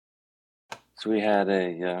So we had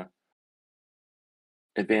a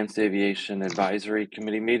Advanced Aviation Advisory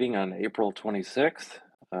Committee meeting on April 26th.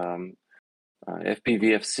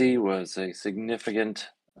 FPVFC was a significant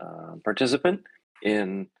participant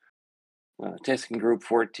in tasking group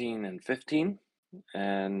 14 and 15,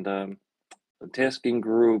 and the tasking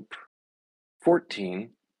group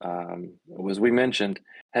 14, as we mentioned,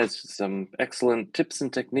 has some excellent tips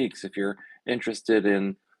and techniques if you're interested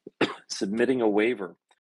in submitting a waiver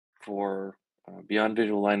for Beyond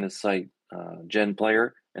Visual Line of Sight. Jen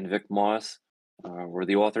Player and Vic Moss were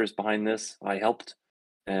the authors behind this. I helped,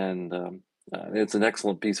 and it's an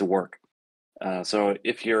excellent piece of work. So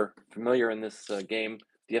if you're familiar in this game,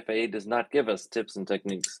 the FAA does not give us tips and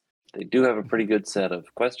techniques. They do have a pretty good set of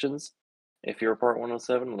questions if you're a Part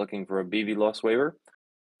 107 looking for a BV loss waiver,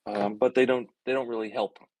 but they don't really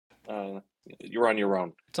help. You're on your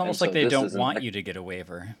own. It's almost like they don't want you to get a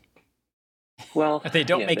waiver. Well, they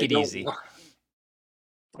don't make it easy.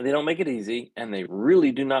 They don't make it easy, and they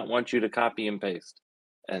really do not want you to copy and paste.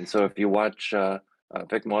 And so if you watch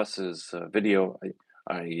Vic Moss's video,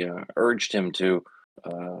 I urged him to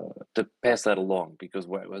pass that along, because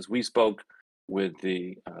as we spoke with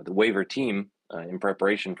the waiver team in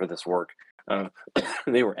preparation for this work,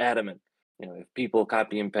 they were adamant. If people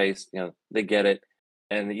copy and paste, they get it,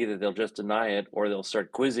 and either they'll just deny it or they'll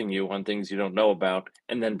start quizzing you on things you don't know about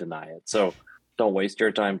and then deny it. So don't waste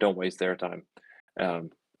your time, don't waste their time.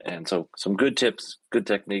 And so some good tips, good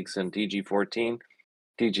techniques in DG14,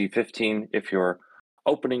 DG15, if you're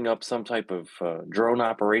opening up some type of drone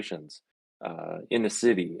operations in a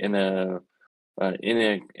city, in an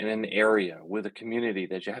area with a community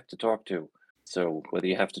that you have to talk to. So whether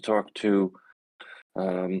you have to talk to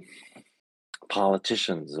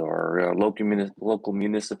politicians or local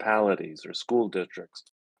municipalities or school districts,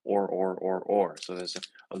 or. So there's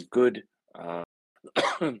a good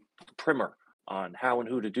primer on how and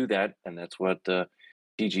who to do that, and that's what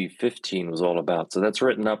DG15 was all about. So that's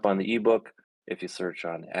written up on the ebook if you search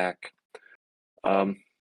on AC.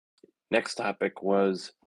 Next topic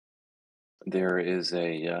was there is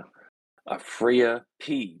a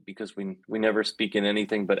FRIA-PEA, because we never speak in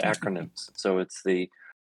anything but acronyms. So it's the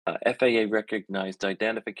FAA Recognized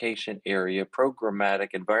Identification Area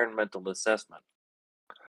Programmatic Environmental Assessment.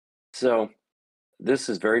 So this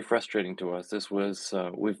is very frustrating to us. This was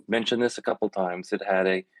we've mentioned this a couple times.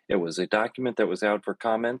 It was a document that was out for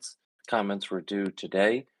comments. Comments were due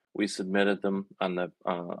today. We submitted them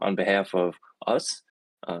on behalf of us,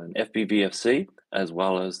 FPVFC, as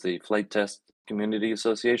well as the Flight Test Community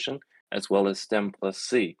Association, as well as STEM plus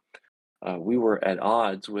C. We were at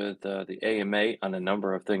odds with the AMA on a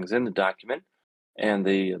number of things in the document, and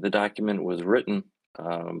the document was written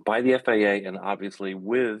by the FAA and obviously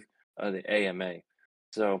with the AMA.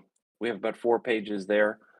 So we have about 4 pages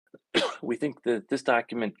there. We think that this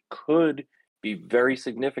document could be very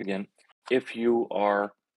significant if you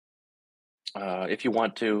want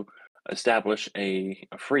to establish a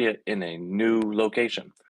FRIA in a new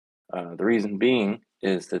location. The reason being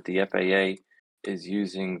is that the FAA is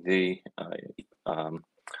using the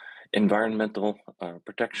environmental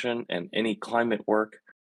protection and any climate work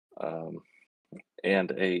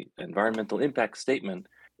and a environmental impact statement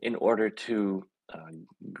in order to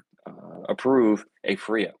approve a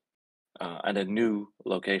FRIA at a new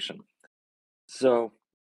location. So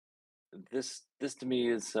this to me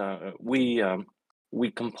is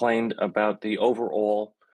we complained about the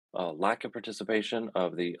overall lack of participation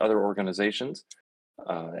of the other organizations,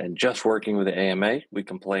 and just working with the AMA. We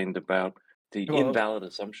complained about the invalid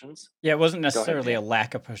assumptions. Yeah, it wasn't necessarily a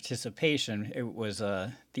lack of participation. It was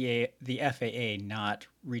the FAA not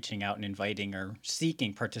reaching out and inviting or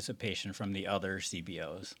seeking participation from the other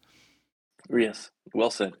CBOs. Yes,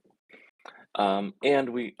 well said. And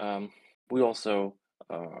we also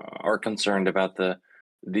are concerned about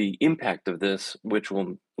the impact of this, which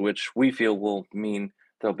we feel will mean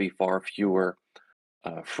there'll be far fewer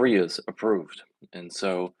FRIAs approved, and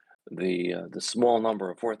so the small number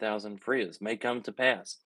of 4,000 FRIAs may come to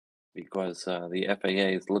pass because the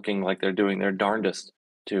FAA is looking like they're doing their darndest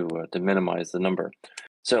to minimize the number.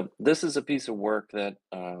 So this is a piece of work that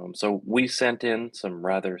so we sent in some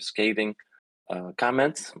rather scathing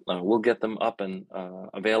comments. We'll get them up and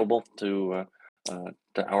available to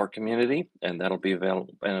our community, and that'll be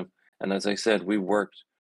available. And as I said, we worked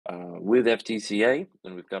with FTCA,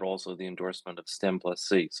 and we've got also the endorsement of STEM plus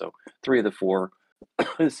C. So 3 of the 4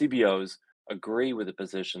 CBOs agree with the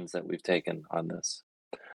positions that we've taken on this.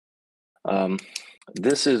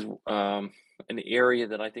 This is an area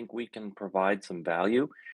that I think we can provide some value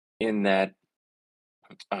in that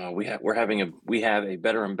we have a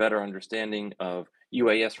better and better understanding of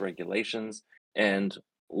UAS regulations and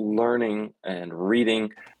learning and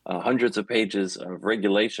reading hundreds of pages of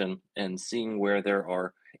regulation and seeing where there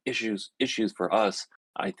are issues for us.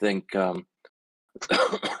 I think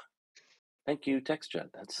thank you, TextJet.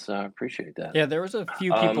 That's appreciate that. Yeah, there was a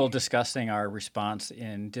few Um, people discussing our response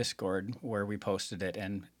in Discord where we posted it,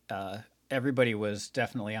 and everybody was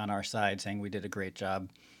definitely on our side, saying we did a great job.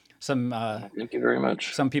 Some Thank you very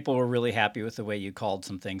much. some people were really happy with the way you called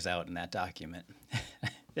some things out in that document.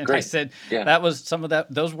 And I Great. said Yeah. that was some of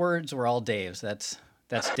that. Those words were all Dave's. That's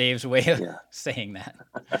Dave's way of Yeah. saying that.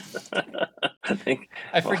 Thank,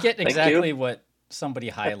 I well, forget thank exactly you. what somebody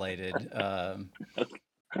highlighted.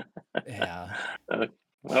 Yeah.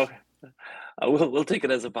 Well, we'll take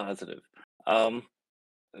it as a positive. Um,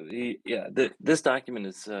 this document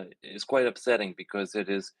is quite upsetting because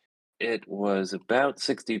it was about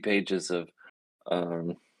 60 pages of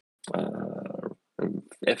um, uh,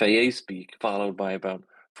 FAA speak, followed by about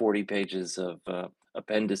 40 pages of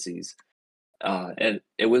appendices, and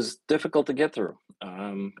it was difficult to get through.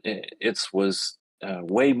 It was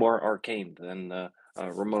way more arcane than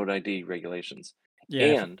remote ID regulations,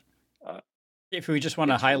 Yeah. and If we just want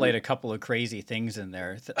to it's highlight a couple of crazy things in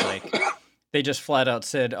there, like they just flat out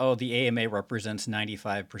said, "Oh, the AMA represents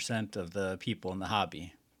 95% of the people in the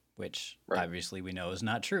hobby," which right. obviously we know is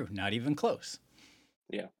not true, not even close.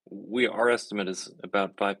 Yeah, our estimate is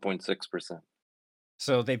about 5.6%.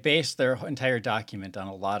 So they based their entire document on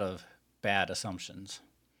a lot of bad assumptions.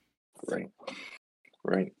 Right,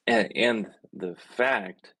 right. And the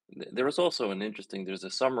fact there was also an interesting. There's a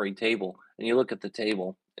summary table, and you look at the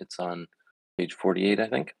table. It's on page 48, I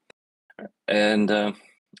think, and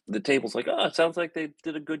the table's like, oh, it sounds like they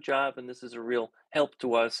did a good job, and this is a real help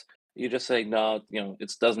to us. You just say, no,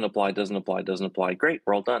 it doesn't apply, doesn't apply, doesn't apply. Great,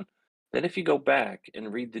 we're all done. Then if you go back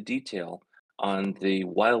and read the detail on the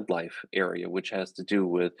wildlife area, which has to do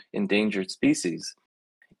with endangered species,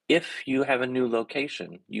 if you have a new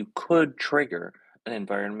location, you could trigger an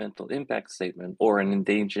environmental impact statement or an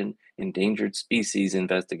endangered species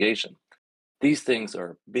investigation. These things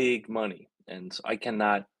are big money, and I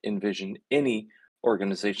cannot envision any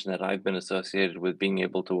organization that I've been associated with being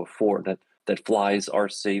able to afford that flies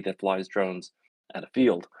RC, that flies drones at a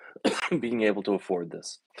field, being able to afford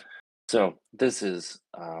this. So this is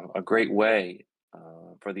a great way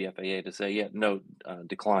for the FAA to say, yeah, no,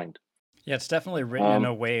 declined. Yeah, it's definitely written in Um,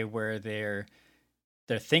 a way where they're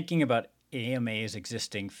thinking about AMA's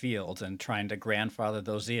existing fields and trying to grandfather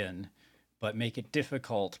those in, but make it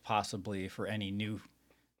difficult possibly for any new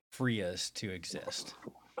FRIAs to exist.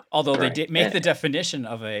 Although they right. did make the definition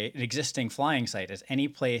of an existing flying site as any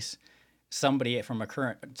place somebody from a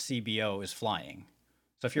current CBO is flying.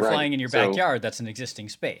 So if you're Right. flying in your So backyard, that's an existing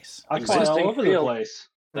space. I fly all existing over the field. place.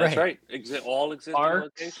 That's Right. right. All existing Parks.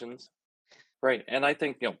 locations. Right. And I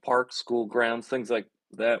think, parks, school grounds, things like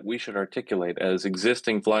that, we should articulate as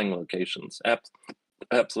existing flying locations.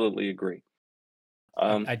 Absolutely agree.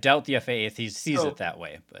 I doubt the FAA sees it So that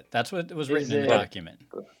way, but that's what was is written in the but it document.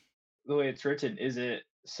 the way it's written? Is it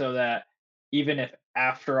so that even if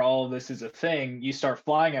after all of this is a thing, you start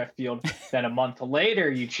flying at a field, then a month later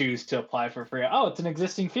you choose to apply for free? Oh, it's an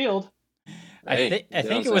existing field. hey, I they think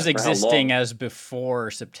don't it say was for how existing long. as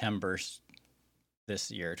before September this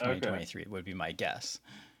year, Okay. 2023 would be my guess.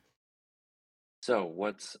 So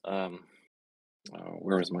what's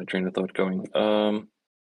where was my train of thought going?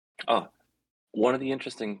 One of the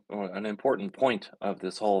interesting, or an important point of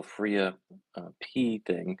this whole FRIA-P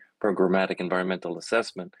thing, programmatic environmental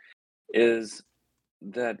assessment, is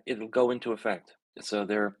that it'll go into effect.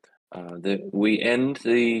 So we end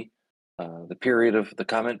the period of the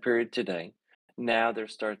comment period today. Now there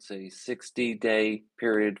starts a 60-day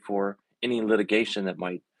period for any litigation that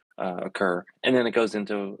might occur, and then it goes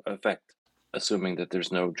into effect, assuming that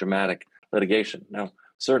there's no dramatic litigation. Now,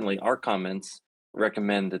 certainly, our comments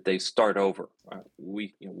recommend that they start over.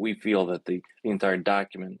 We feel that the entire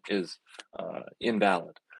document is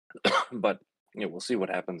invalid, but we'll see what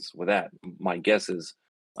happens with that. My guess is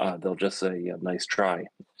they'll just say nice try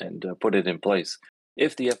and put it in place.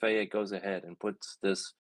 If the FAA goes ahead and puts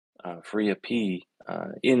this FRIA-P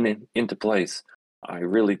into place, I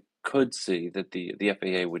really could see that the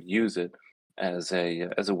FAA would use it as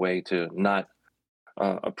a way to not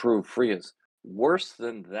approve FRIAs. Worse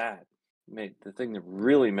than that, the thing that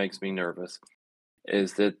really makes me nervous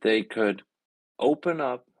is that they could open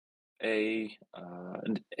up a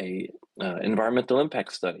environmental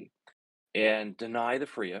impact study and deny the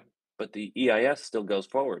FRIA, but the EIS still goes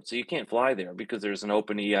forward. So you can't fly there because there's an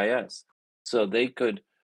open EIS. So they could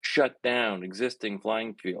shut down existing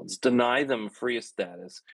flying fields, deny them FRIA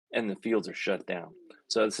status, and the fields are shut down.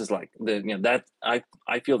 So this is like that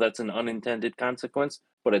I feel that's an unintended consequence,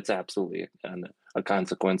 but it's absolutely a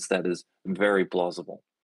consequence that is very plausible.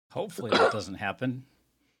 Hopefully that doesn't happen.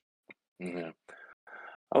 Yeah.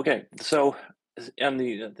 Okay, so and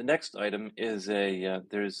the next item is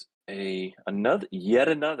there's yet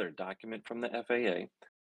another document from the FAA,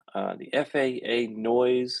 the FAA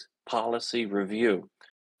Noise Policy Review,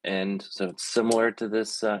 and so it's similar to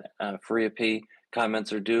this FRIA-PEA.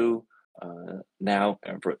 Comments are due now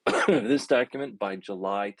for this document by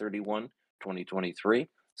July 31, 2023.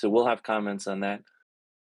 So we'll have comments on that.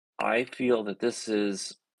 I feel that this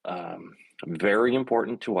is very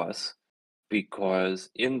important to us because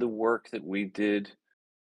in the work that we did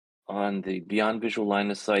on the Beyond Visual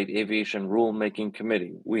Line of Sight Aviation Rulemaking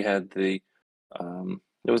Committee, we had it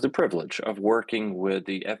was the privilege of working with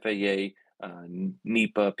the FAA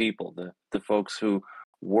NEPA people, the folks who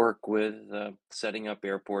work with setting up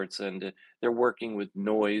airports, and they're working with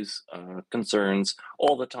noise concerns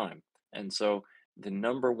all the time. And so the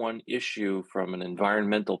number one issue from an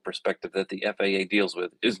environmental perspective that the FAA deals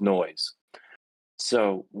with is noise.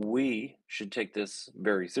 So we should take this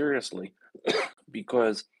very seriously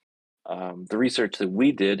because the research that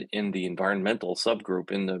we did in the environmental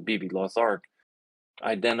subgroup in the BV Lost Ark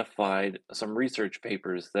identified some research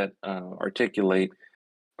papers that articulate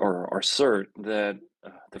or assert that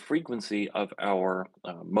the frequency of our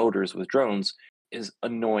motors with drones is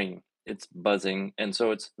annoying. It's buzzing, and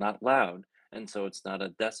so it's not loud, and so it's not a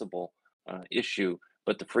decibel issue,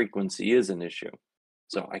 but the frequency is an issue.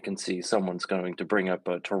 So I can see someone's going to bring up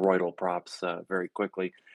toroidal props very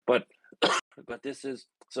quickly, but this is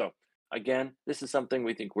so. Again, this is something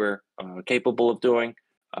we think we're capable of doing,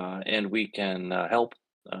 and we can help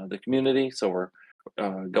the community. So we're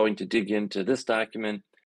going to dig into this document,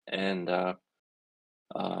 and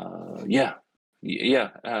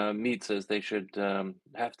Mead says they should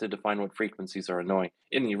have to define what frequencies are annoying.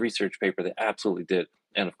 In the research paper, they absolutely did,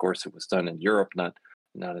 and of course, it was done in Europe, not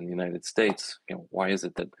in the United States. Why is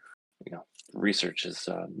it that research is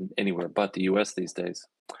anywhere but the U.S. these days?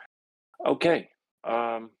 Okay,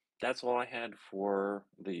 that's all I had for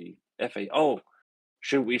the FAA. Oh,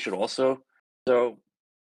 we should also so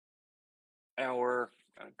our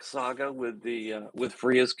saga with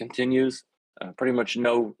FRIAs continues. Pretty much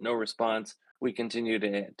no response. We continue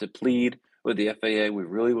to plead with the FAA. We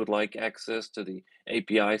really would like access to the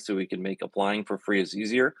API so we can make applying for FRIAs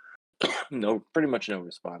easier. Pretty much no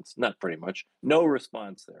response. Not pretty much, no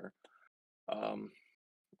response there.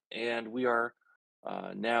 And we are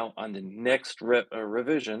now on the next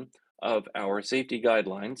revision of our safety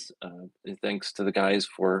guidelines. Thanks to the guys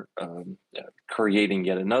for creating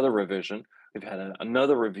yet another revision. We've had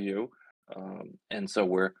another review, and so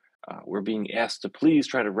we're being asked to please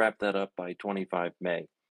try to wrap that up by 25 May.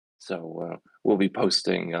 So we'll be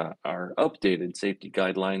posting our updated safety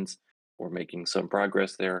guidelines. We're making some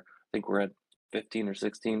progress there. I think we're at 15 or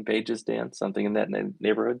 16 pages, Dan, something in that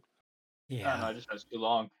neighborhood. Yeah, no, just that's too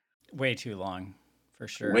long. Way too long, for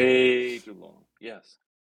sure. Way too long. Yes.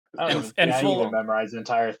 I even memorized the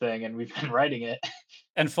entire thing, and we've been writing it.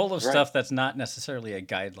 And full of stuff that's not necessarily a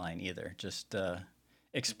guideline either. Just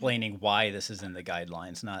explaining why this is in the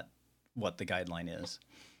guidelines, not what the guideline is.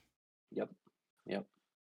 Yep.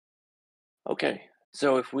 Okay,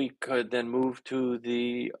 so if we could then move to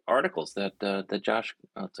the articles that Josh,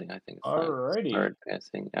 I think Alrighty. hard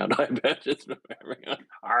passing out. I bet it's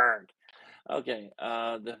hard. Okay,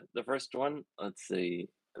 the first one. Let's see.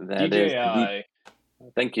 That DJI. is.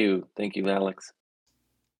 Thank you, Alex.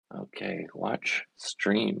 Okay, watch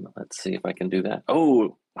stream. Let's see if I can do that.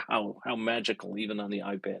 Oh, wow, how magical, even on the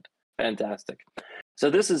iPad. Fantastic. So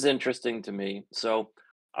this is interesting to me. So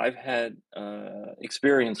I've had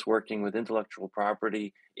experience working with intellectual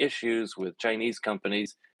property issues with Chinese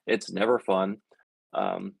companies. It's never fun.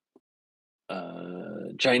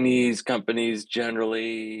 Chinese companies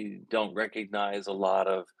generally don't recognize a lot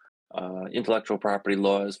of intellectual property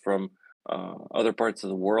laws from other parts of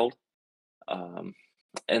the world.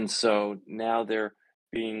 And so now they're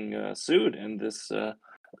being sued, and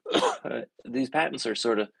these patents are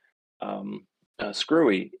sort of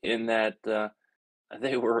screwy in that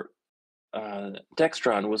they were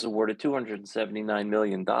Textron was awarded $279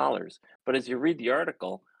 million. But as you read the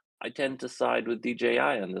article, I tend to side with DJI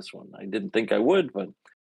on this one. I didn't think I would, but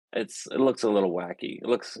it looks a little wacky. It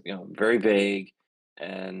looks very vague,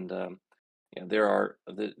 and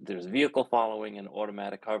there's vehicle following and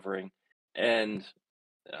automatic hovering, and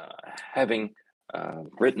having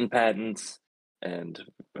written patents, and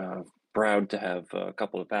proud to have a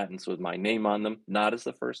couple of patents with my name on them, not as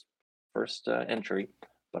the first entry,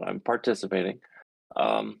 but I'm participating.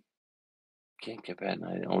 Um, can't get patent,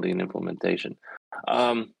 only an implementation.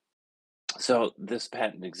 So this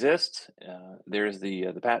patent exists. There's the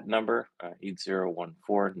patent number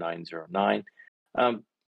 8014909. Um,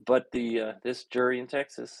 but this jury in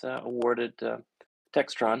Texas awarded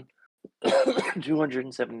Textron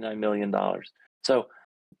 $279 million. So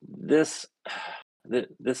this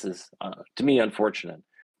this is to me unfortunate.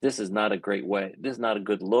 This is not a great way. This is not a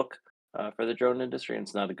good look for the drone industry, and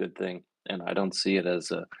it's not a good thing. And I don't see it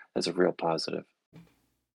as a real positive.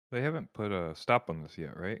 They haven't put a stop on this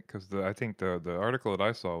yet, right? Because I think the article that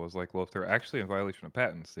I saw was like, well, if they're actually in violation of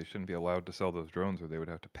patents, they shouldn't be allowed to sell those drones, or they would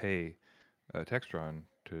have to pay Textron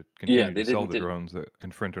to Yeah, continue they to sell didn't. the drones that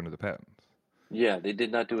infringe under the patents. Yeah, they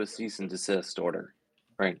did not do a cease and desist order,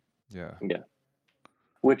 right? Yeah. Yeah,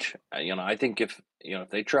 which I think if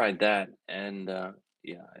they tried that, and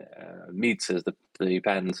yeah, Meat says the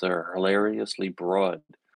patents are hilariously broad.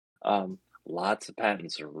 Lots of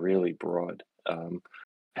patents are really broad.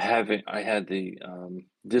 I had the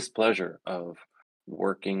displeasure of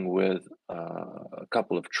working with a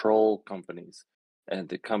couple of troll companies, and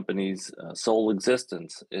the company's sole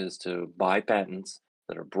existence is to buy patents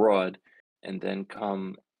that are broad, and then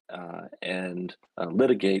come and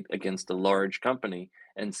litigate against a large company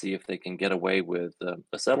and see if they can get away with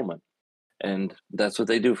a settlement. And that's what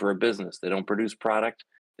they do for a business. They don't produce product.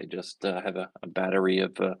 They just have a battery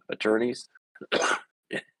of attorneys,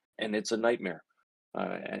 and it's a nightmare.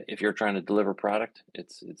 If you're trying to deliver product,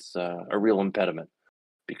 it's a real impediment,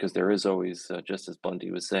 because there is always, just as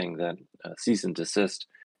Bundy was saying, that cease and desist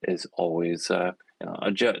is always a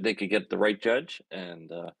judge. They could get the right judge,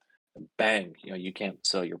 and bang, you can't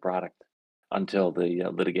sell your product until the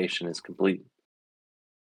litigation is complete.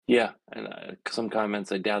 Yeah, and some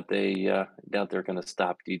comments. I doubt they're going to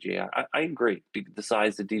stop DJI. I agree. The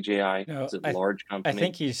size of DJI, No, it's a large I company.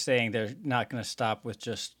 think he's saying they're not going to stop with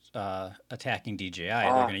just attacking DJI. They're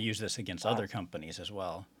Ah, going to use this against other companies as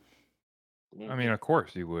well. I mean, of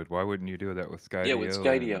course you would. Why wouldn't you do that with Yeah, with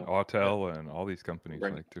Skydio and Skydio. Autel and all these companies?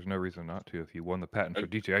 Right. Like, there's no reason not to. If you won the patent for Uh,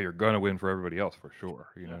 DJI, you're gonna win for everybody else for sure.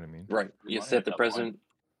 You know Yeah. what I mean? Right. Free You money set at the that point. precedent,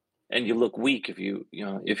 and you look weak if you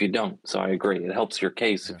don't. So I agree. It helps your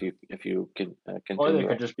case Yeah. if you can Or they continue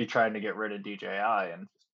could on. just be trying to get rid of DJI and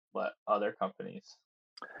just let other companies.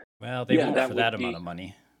 Well, they Yeah, won't that for would that amount be. of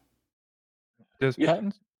money. Does Yeah.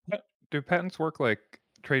 do patents work like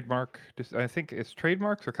trademark? I think it's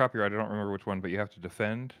trademarks or copyright. I don't remember which one, but you have to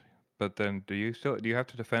defend. But then, do you have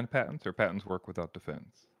to defend patents, or patents work without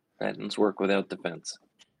defense? Patents work without defense.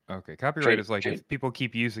 Okay, copyright Trade, is like trade. if people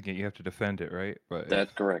keep using it, you have to defend it, right? But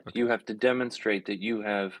That's correct. okay, You have to demonstrate that you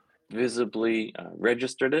have visibly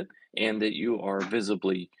registered it, and that you are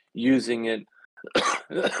visibly using it,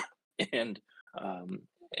 and um,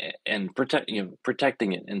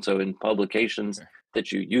 protecting it. And so in publications okay,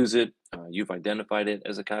 that you use it, you've identified it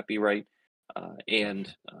as a copyright,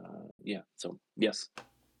 and gotcha. yeah. So yes,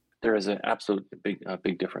 there is an absolute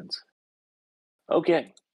big difference.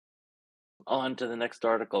 Okay, on to the next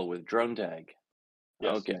article with drone tag.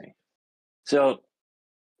 Yes. Okay, so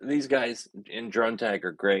these guys in drone tag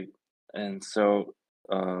are great, and so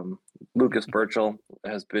Lucas Burchell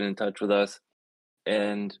has been in touch with us,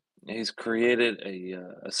 and he's created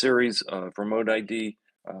a series of remote ID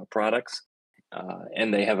products,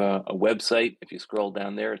 and they have a website. If you scroll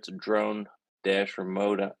down there, it's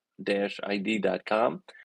drone-remote-id.com.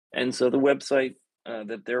 And so the website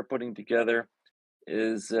that they're putting together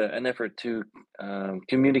is an effort to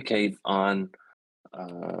communicate on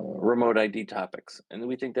remote ID topics, and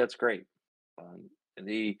we think that's great.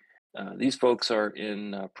 These folks are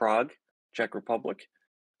in Prague, Czech Republic.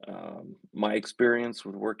 My experience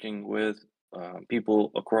with working with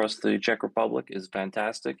people across the Czech Republic is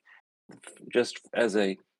fantastic. Just as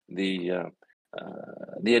the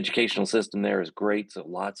educational system there is great, so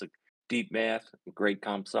lots of deep math, great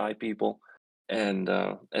comp sci people, and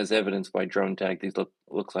as evidenced by Drone Tag, these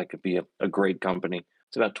looks like it'd be a great company.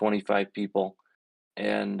 It's about 25 people,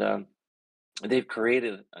 and they've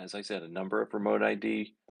created, as I said, a number of remote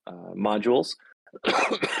ID modules.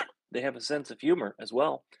 They have a sense of humor as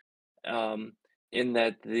well, in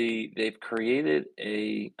that they've created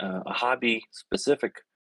a hobby specific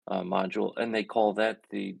module, and they call that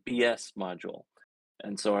the BS module.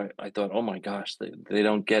 And so I thought, oh my gosh, they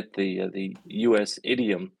don't get the U.S.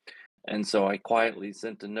 idiom, and so I quietly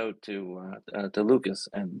sent a note to Lucas,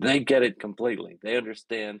 and they get it completely. They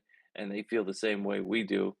understand, and they feel the same way we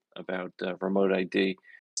do about remote ID.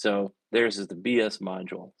 So theirs is the BS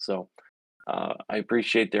module. So I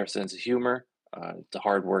appreciate their sense of humor. It's a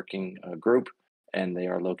hardworking group, and they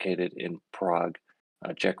are located in Prague,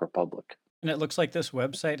 Czech Republic. And it looks like this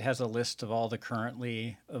website has a list of all the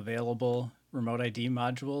currently available remote ID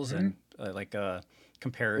modules and like a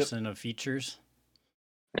comparison of features.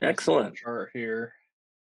 I see a Excellent. chart here.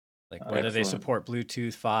 Like whether they Excellent. support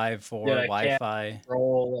Bluetooth 5, 4, Yeah, I can't Wi-Fi.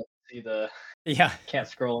 scroll and see the Yeah. can't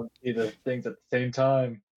scroll and see the things at the same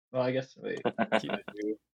time. Well, I guess wait, maybe I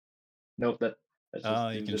do. Nope, that's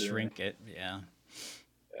Oh, just you zooms can it in. shrink it. Yeah.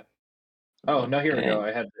 Yeah. Oh no, here we go. Okay.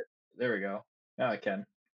 I had it. There we go. Now I can.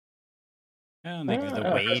 And they give the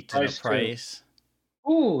Oh, it has weight and a price too. price.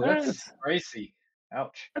 Ooh, that's That's pricey.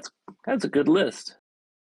 Ouch. that's a good list.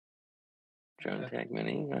 Drone Yeah. Tag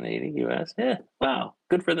Mini 180 US. Yeah. Wow.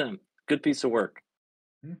 Good for them. Good piece of work.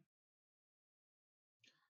 Hmm.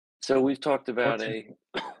 So we've talked about What's a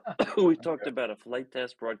okay. a flight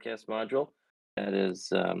test broadcast module that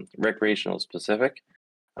is recreational specific.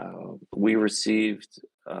 We received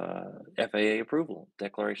FAA approval,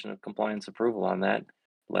 Declaration of Compliance approval on that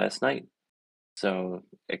last night. So,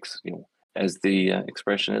 as the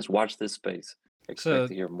expression is, watch this space. Expect So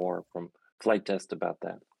to hear more from Flight Test about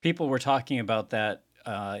that. people were talking about that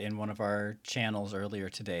in one of our channels earlier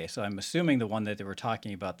today. So I'm assuming the one that they were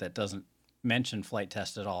talking about that doesn't mention flight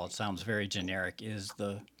test at all. It sounds very generic.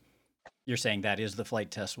 You're saying that is the flight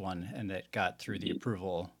test one and that got through the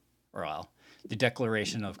approval or the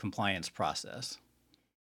declaration of compliance process.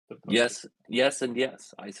 Yes, yes, and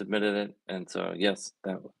yes. I submitted it, and so yes,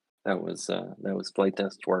 that was Flight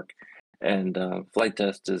Test work, and Flight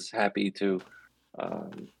Test is happy to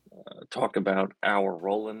talk about our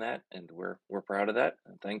role in that, and we're proud of that,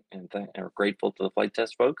 and we're grateful to the Flight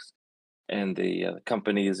Test folks. And the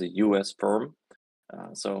company is a U.S. firm,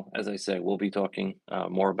 so as I say, we'll be talking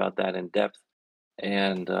more about that in depth,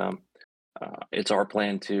 and it's our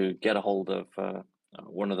plan to get a hold of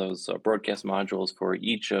one of those broadcast modules for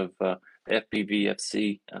each of the FPV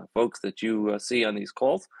FC folks that you see on these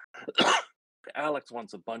calls. Alex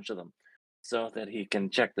wants a bunch of them so that he can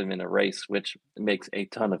check them in a race, which makes a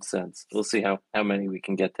ton of sense. We'll see how many we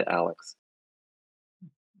can get to Alex.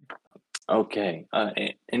 Okay.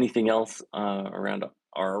 Anything else around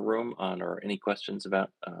our room or any questions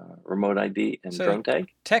about remote ID and So drone tag?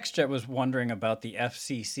 TextJet was wondering about the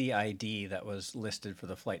FCC ID that was listed for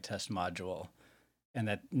the flight test module, and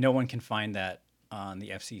that no one can find that on the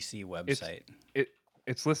FCC website.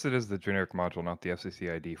 It's listed as the generic module, not the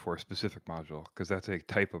FCC ID for a specific module, because that's a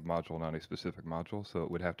type of module, not a specific module. So it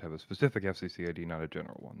would have to have a specific FCC ID, not a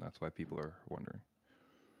general one. That's why people are wondering.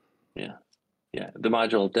 Yeah. Yeah, the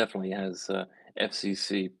module definitely has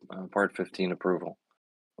FCC Part 15 approval.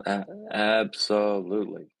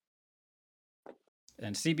 Absolutely.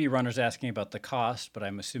 And CB Runner's asking about the cost, but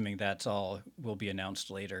I'm assuming that's all will be announced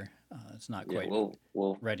later. It's not Yeah, quite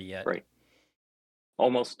we'll ready yet. Right.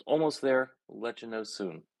 Almost there. We'll let you know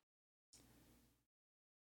soon.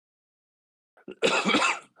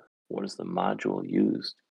 What is the module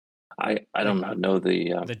used? I don't know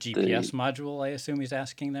the The GPS module, I assume he's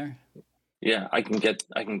asking there. Yeah, I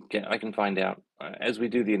can find out as we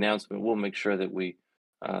do the announcement. We'll make sure that we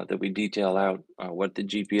detail out what the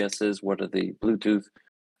GPS is, what are the Bluetooth.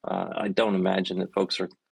 I don't imagine that folks are,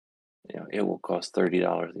 it will cost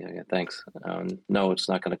 $30. Yeah, thanks. No, it's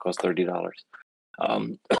not going to cost $30.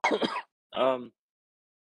 Um,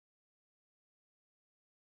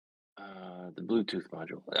 the Bluetooth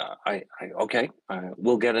module. Okay.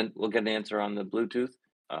 We'll get an answer on the Bluetooth.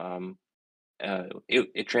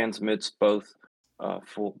 It transmits both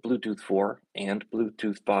for Bluetooth 4 and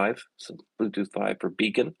Bluetooth 5. So Bluetooth 5 for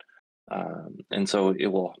beacon, and so it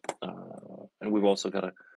will. And we've also got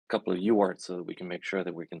a couple of UARTs so that we can make sure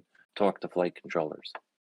that we can talk to flight controllers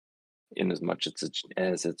in as much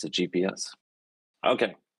as it's a GPS.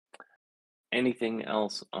 Okay. Anything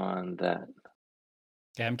else on that?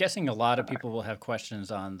 Yeah, I'm guessing a lot of people will have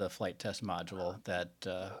questions on the flight test module that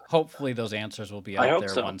hopefully those answers will be I out hope there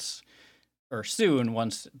so. soon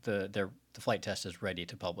once the flight test is ready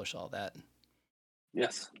to publish all that.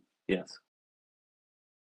 Yes.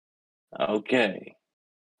 Okay.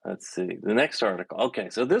 Let's see. The next article. Okay,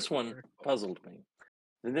 so this one puzzled me.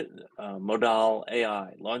 Modal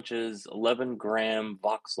AI launches 11-gram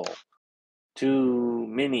voxel 2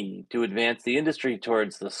 mini to advance the industry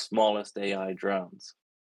towards the smallest AI drones.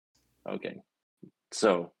 Okay,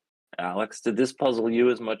 so Alex, did this puzzle you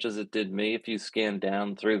as much as it did me? If you scan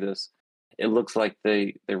down through this, it looks like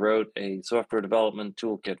they wrote a software development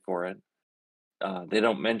toolkit for it. They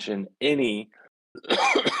don't mention any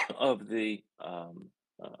of the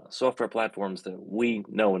software platforms that we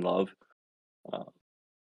know and love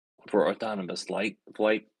for autonomous flight,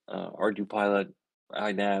 ArduPilot,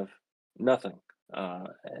 iNav, nothing.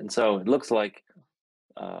 And so it looks like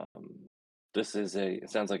This is it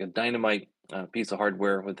sounds like a dynamite piece of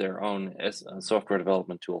hardware with their own software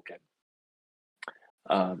development toolkit.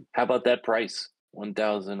 How about that price?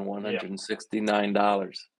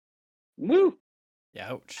 $1,169. Woo!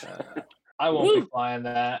 Ouch. I won't be Woo! flying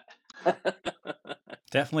that.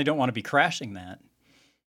 Definitely don't want to be crashing that.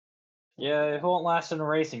 Yeah, it won't last in a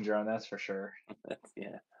racing drone, that's for sure.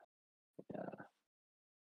 Yeah.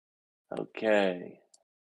 Okay.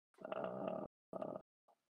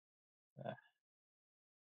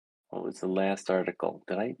 What was the last article?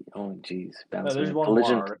 Did I? Oh, geez. No, there's one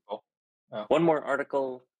Collision. more article. Oh, One more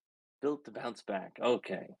article. Built to bounce back.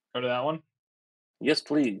 Okay. go to that one. Yes,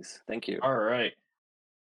 please. Thank you. All right.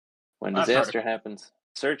 When Last disaster happens,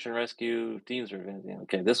 search and rescue teams are advancing.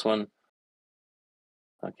 Okay, this one.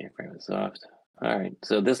 Okay, frame is soft. All right.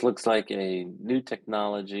 So this looks like a new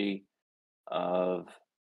technology of.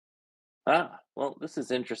 Well, this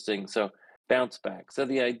is interesting. So bounce back. So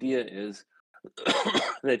the idea is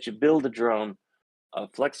that you build a drone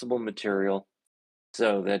of flexible material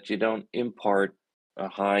so that you don't impart a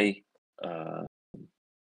high,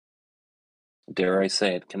 dare I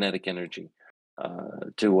say it, kinetic energy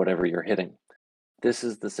to whatever you're hitting. This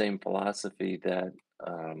is the same philosophy that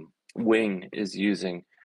Wing is using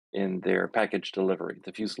in their package delivery.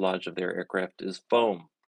 The fuselage of their aircraft is foam.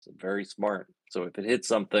 It's very smart. So if it hits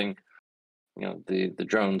something, the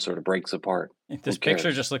drone sort of breaks apart. This Who picture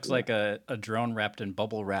cares? just looks like a drone wrapped in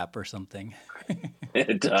bubble wrap or something.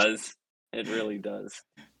 It does. It really does.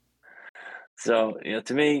 So,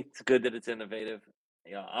 to me, it's good that it's innovative.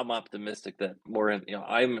 I'm optimistic that more,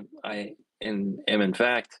 I am in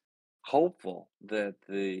fact hopeful that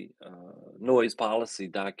the noise policy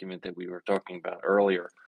document that we were talking about earlier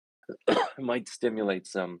might stimulate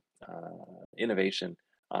some innovation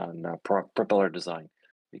on propeller design,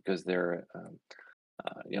 because there's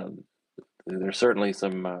certainly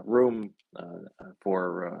some room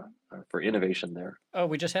for innovation there. Oh,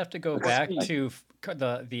 we just have to go back to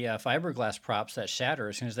the fiberglass props that shatter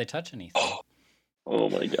as soon as they touch anything. Oh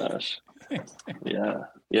my gosh. Yeah.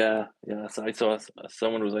 So I saw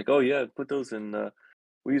someone was like, "Oh yeah, put those in."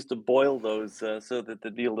 We used to boil those so that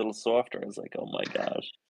they'd be a little softer. I was like, "Oh my gosh."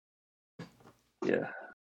 Yeah.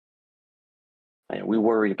 We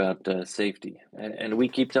worry about safety, and we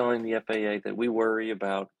keep telling the FAA that we worry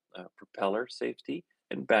about propeller safety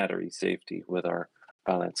and battery safety with our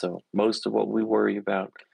pilot. So most of what we worry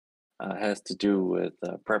about has to do with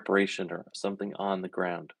preparation or something on the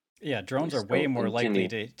ground. Yeah, drones are way more likely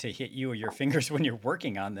to hit you or your fingers when you're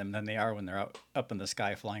working on them than they are when they're up in the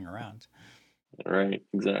sky flying around. Right,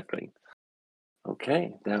 exactly.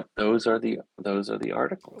 Okay, those are the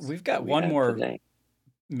articles. We've got one more today.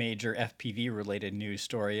 Major FPV related news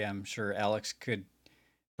story. I'm sure Alex could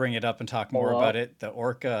bring it up and talk more about it. The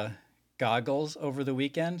Orca goggles over the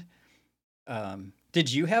weekend.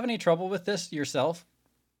 Did you have any trouble with this yourself,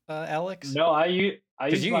 Alex? No, I used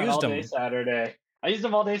mine all them day Saturday. I used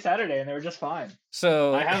them all day Saturday, and they were just fine.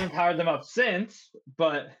 So I haven't powered them up since,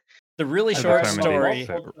 but the really short story.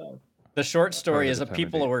 multiple The short story is that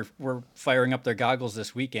people were firing up their goggles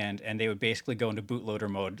this weekend, and they would basically go into bootloader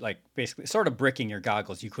mode, like basically sort of bricking your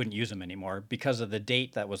goggles. You couldn't use them anymore because of the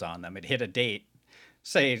date that was on them. It hit a date,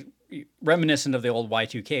 say, reminiscent of the old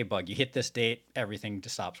Y2K bug. You hit this date, everything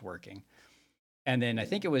just stops working. And then I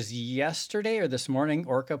think it was yesterday or this morning,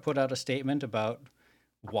 Orca put out a statement about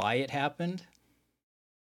why it happened.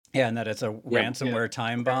 Yeah, and that it's a ransomware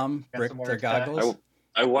time bomb bricked their goggles.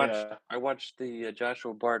 I watched the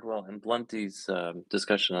Joshua Bardwell and Blunty's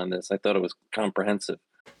discussion on this. I thought it was comprehensive.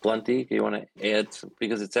 Blunty, do you want to add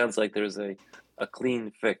because it sounds like there's a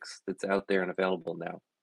clean fix that's out there and available now.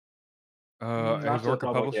 Has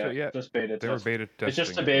Orca published it yet? Just beta they were beta testing. It's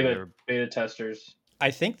just a beta testers.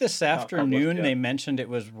 I think this afternoon they mentioned it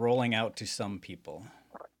was rolling out to some people.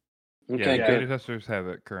 Okay, yeah, beta testers have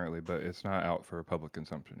it currently, but it's not out for public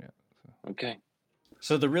consumption yet. So. Okay.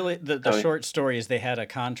 So the short story is they had a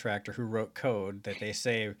contractor who wrote code that they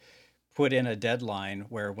say put in a deadline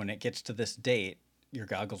where when it gets to this date, your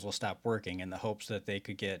goggles will stop working, in the hopes that they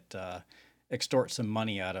could get extort some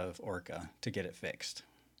money out of Orca to get it fixed.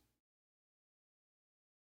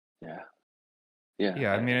 Yeah.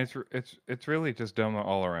 I mean, it's really just dumb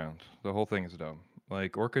all around. The whole thing is dumb.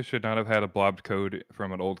 Like, Orca should not have had a blobbed code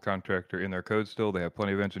from an old contractor in their code still. They have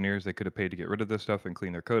plenty of engineers they could have paid to get rid of this stuff and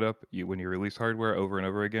clean their code up. When you release hardware over and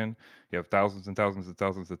over again, you have thousands and thousands and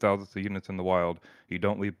thousands and thousands of units in the wild. You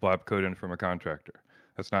don't leave blob code in from a contractor.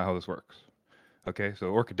 That's not how this works. Okay, so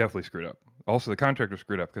Orca definitely screwed up. Also, the contractor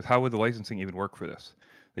screwed up, because how would the licensing even work for this?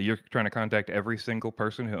 That you're trying to contact every single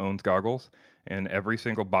person who owns goggles and every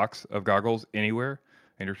single box of goggles anywhere,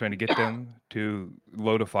 and you're trying to get them to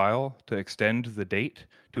load a file to extend the date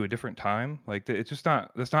to a different time. Like it's just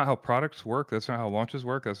not. That's not how products work. That's not how launches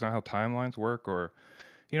work. That's not how timelines work. Or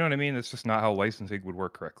you know what I mean? That's just not how licensing would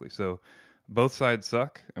work correctly. So both sides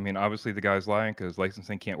suck. I mean, obviously the guy's lying because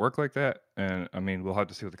licensing can't work like that. And I mean, we'll have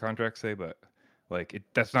to see what the contracts say, but like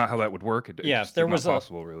that's not how that would work. It's Yeah, if just there not was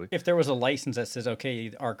possible, really. a license that says,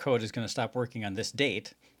 okay, our code is going to stop working on this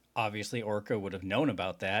date, obviously Orca would have known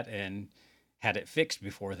about that and had it fixed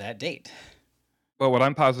before that date. Well, what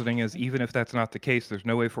I'm positing is even if that's not the case, there's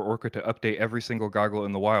no way for Orca to update every single goggle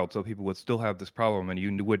in the wild, so people would still have this problem, and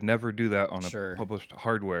you would never do that on a Sure. published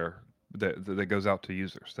hardware that goes out to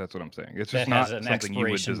users. That's what I'm saying. It's That just has not an something you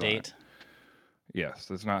would expiration design. date. Yes,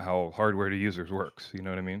 that's not how hardware to users works. You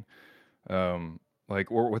know what I mean?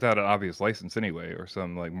 Like, or without an obvious license anyway, or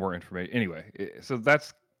some like more information. Anyway, so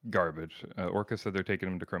that's garbage. Orca said they're taking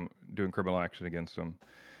him to doing criminal action against him.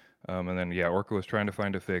 And then, yeah, Orca was trying to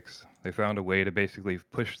find a fix. They found a way to basically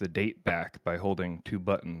push the date back by holding two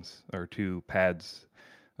buttons or two pads,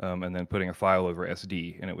 and then putting a file over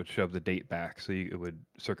SD, and it would shove the date back. So it would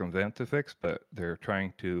circumvent the fix, but they're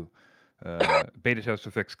trying to beta test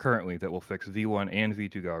a fix currently that will fix V1 and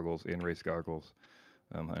V2 goggles and race goggles,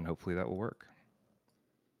 and hopefully that will work.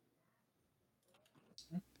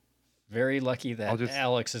 Very lucky that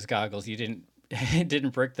Alex's goggles, you didn't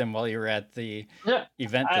brick them while you were at the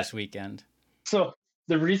event this weekend. So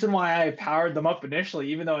the reason why I powered them up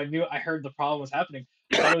initially, even though I heard the problem was happening,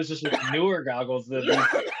 I thought it was just with newer goggles, the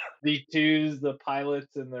V2s, the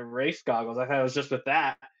pilots, and the race goggles. I thought it was just with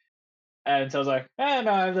that. And so I was like, no,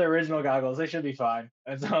 I have the original goggles. They should be fine.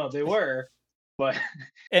 And so they were. But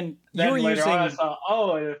and then you were later using, on I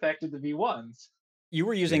saw, it affected the V1s. You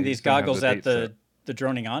were using these goggles at the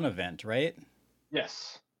Droning On event, right?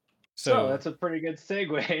 Yes. So that's a pretty good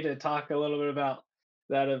segue to talk a little bit about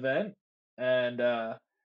that event. And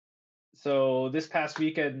so this past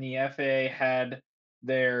weekend, the FAA had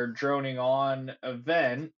their Droning On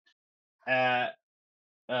event at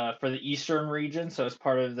for the Eastern region. So it's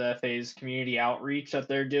part of the FAA's community outreach that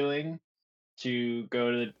they're doing to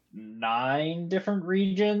go to 9 different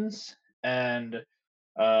regions and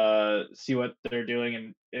see what they're doing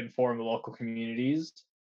and inform the local communities.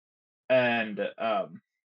 And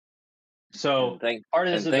so part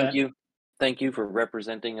of this event. Thank you for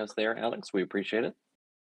representing us there, Alex. We appreciate it.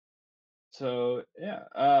 So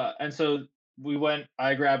yeah, and so we went.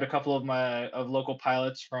 I grabbed a couple of local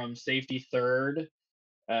pilots from Safety Third,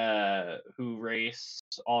 who race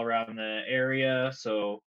all around the area.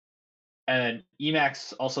 So, and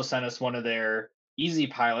Emacs also sent us one of their easy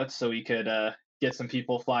pilots, so we could get some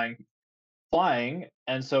people flying.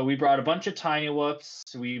 And so we brought a bunch of tiny whoops.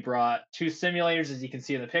 We brought 2 simulators, as you can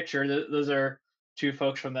see in the picture. Those are 2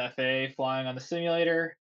 folks from the FAA flying on the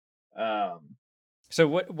simulator. So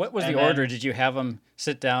what was the order? Did you have them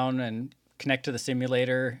sit down and connect to the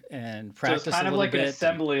simulator and practice a little bit? So it's kind of like an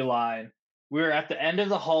assembly line. We were at the end of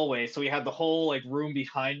the hallway, so we had the whole like room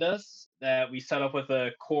behind us that we set up with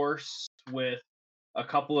a course with a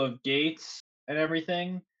couple of gates and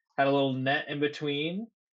everything. Had a little net in between.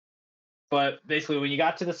 But basically, when you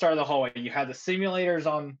got to the start of the hallway, you had the simulators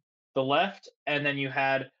on the left, and then you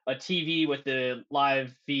had a TV with the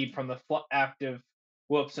live feed from the active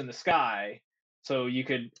whoops in the sky. So you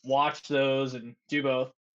could watch those and do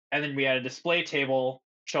both. And then we had a display table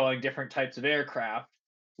showing different types of aircraft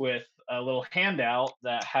with a little handout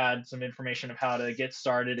that had some information of how to get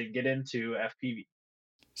started and get into FPV.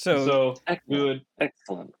 So we would.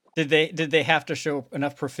 Excellent. Did they have to show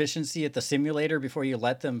enough proficiency at the simulator before you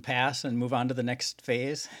let them pass and move on to the next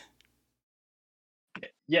phase?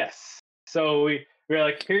 Yes. So we were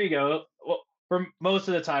like, here you go. Well, for most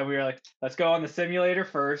of the time, we were like, let's go on the simulator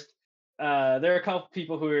first. There are a couple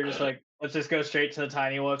people who were just like, let's just go straight to the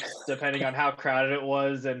tiny whoops, depending on how crowded it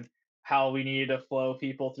was and how we needed to flow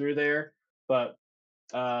people through there. But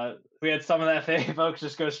we had some of the FAA folks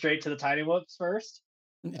just go straight to the tiny whoops first,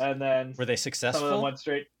 and then were they successful? Some of them went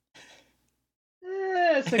straight.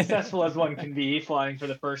 As successful as one can be flying for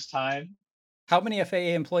the first time. How many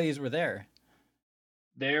FAA employees were there?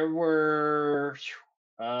 There were,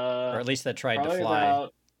 or at least that tried to fly.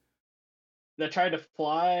 That tried to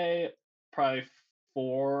fly, probably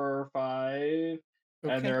 4 or 5,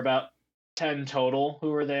 and there were about 10 total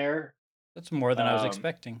who were there. That's more than I was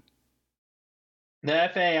expecting.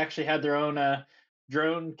 The FAA actually had their own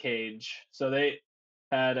drone cage, so they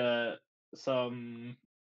had some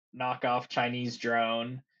knockoff Chinese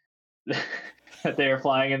drone that they were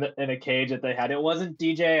flying in a cage that they had. It wasn't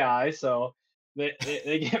DJI, so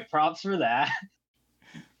they get props for that.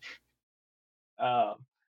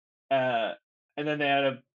 And then they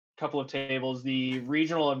had couple of tables. The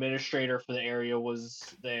regional administrator for the area was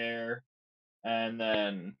there, and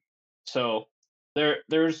then so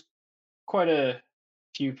there's quite a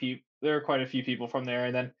few people. There are quite a few people from there,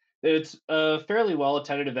 and then it's a fairly well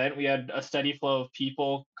attended event. We had a steady flow of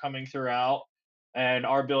people coming throughout, and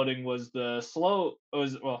our building was the slow. It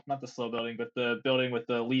was, well, not the slow building, but the building with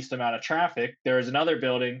the least amount of traffic. There was another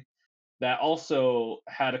building that also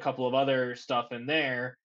had a couple of other stuff in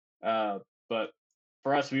there, but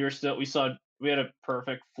for us, we had a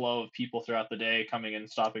perfect flow of people throughout the day coming and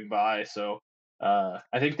stopping by. So I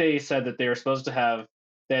think they said that they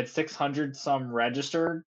had 600 some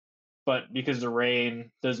registered, but because of the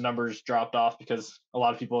rain, those numbers dropped off because a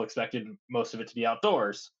lot of people expected most of it to be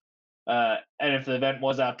outdoors. And if the event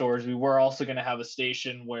was outdoors, we were also going to have a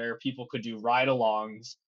station where people could do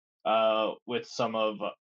ride-alongs with some of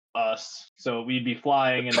us. So we'd be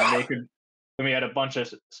flying, and then then we had a bunch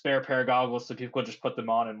of spare pair of goggles, so people could just put them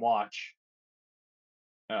on and watch.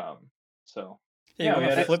 So Yeah, yeah, you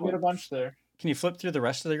want to flip? we had a bunch there. Can you flip through the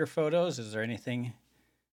rest of your photos? Is there anything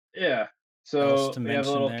Yeah. else So to we have a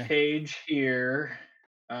mention little there? cage here.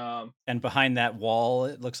 And behind that wall,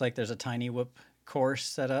 it looks like there's a tiny whoop course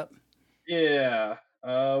set up. Yeah.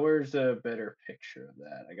 Where's a better picture of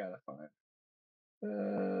that? I gotta find.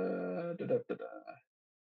 Da-da-da-da.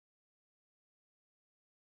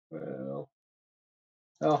 Well,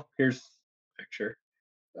 oh, here's a picture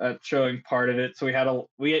showing part of it. So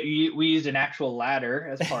we used an actual ladder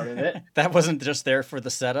as part of it. That wasn't just there for the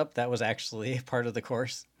setup. That was actually part of the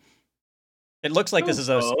course. It looks like It this was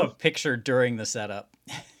is a both. picture during the setup.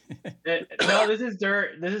 No, this is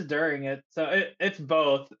during it. So it's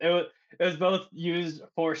both. It was both used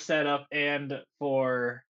for setup and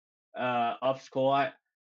for obstacle.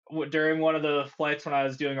 During one of the flights when I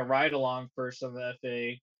was doing a ride along for some of the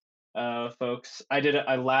FA folks, I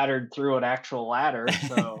laddered through an actual ladder.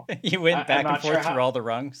 So You went I'm back and not sure forth through how all the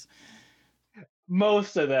rungs.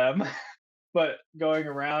 most of them, but going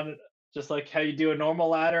around just like how you do a normal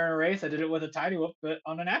ladder in a race, I did it with a tiny whoop, but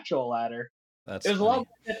on an actual ladder. It That's was a lot funny.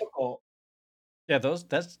 more difficult. Yeah, those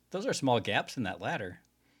are small gaps in that ladder.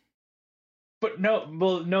 But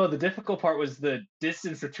no, the difficult part was the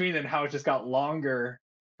distance between them, how it just got longer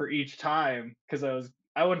for each time because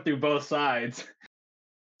I went through both sides,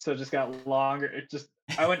 so it just got longer.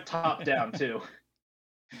 I went top down too.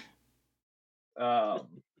 Um,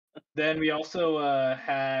 then we also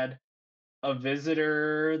had a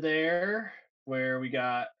visitor there where But we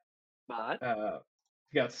got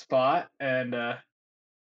Spot, and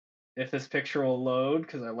if this picture will load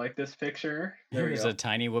because I like this picture. There we There's go. a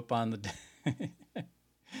tiny whoop on the.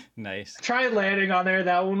 Nice. Tried landing on there.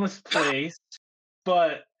 That one was placed,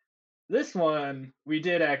 but this one we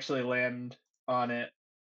did actually land on it.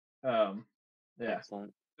 Yeah,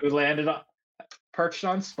 excellent. we landed on perched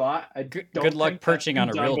on Spot. I Good don't luck think that's perching been on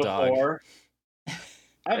a done real dog. before. I've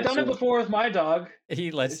done it assume- before with my dog. It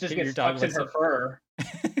just Your gets dog stuck in lets her fur.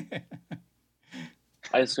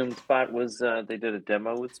 I assumed Spot was they did a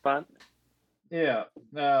demo with Spot. Yeah.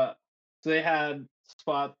 So they had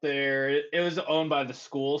Spot there. It was owned by the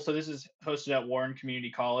school, so this is hosted at Warren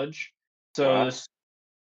Community College. So Wow.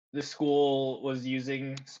 this school was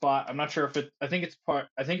using Spot. I'm not sure if it. I think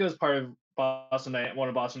it was part of one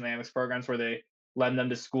of Boston Dynamics programs where they lend them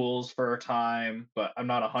to schools for a time, but I'm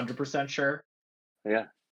not 100% sure. Yeah.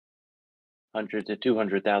 $100,000 to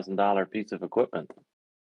 $200,000 piece of equipment.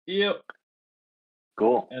 Yep.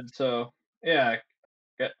 Cool. And so yeah,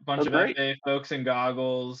 got a bunch of great. FA folks in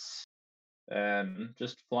goggles and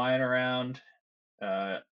just flying around.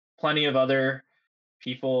 Plenty of other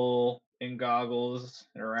people in goggles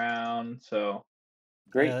and around. So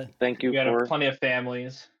Great. Thank you we had for plenty of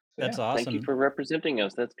families. So, That's yeah. thank you awesome. for representing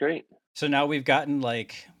us. That's great. So now we've gotten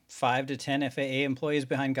like 5 to 10 FAA employees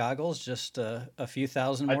behind goggles, just a few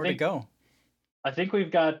thousand more to go. I think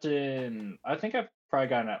we've gotten. I think I've probably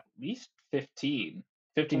gotten at least 15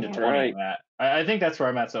 to 20 right. on that. I think that's where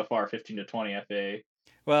I'm at so far, 15 to 20 FAA.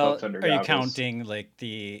 Well, folks under are you goggles. counting like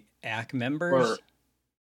the AC members?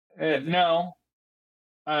 No.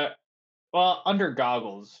 Well, under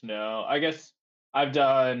goggles, no. I guess I've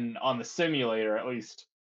done on the simulator at least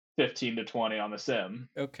 15 to 20 on the sim.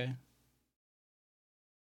 Okay.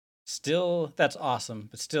 Still, that's awesome,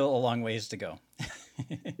 but still a long ways to go.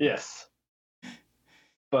 Yes.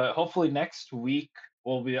 But hopefully next week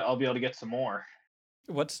I'll be able to get some more.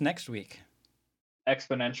 What's next week?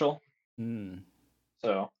 Exponential. Mm.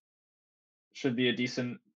 So should be a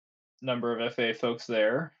decent number of FA folks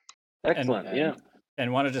there. Excellent. Yeah.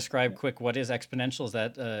 And want to describe quick what is Exponential? Is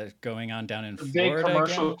that going on down in It's a Florida big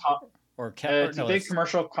commercial again? it's a big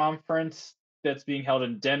commercial conference that's being held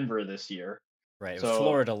in Denver this year. Right. It was So,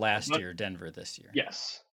 Florida last but- year, Denver this year.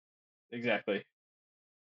 Yes, exactly.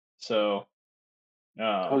 So,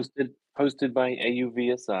 Hosted by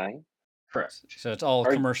AUVSI. correct. So it's all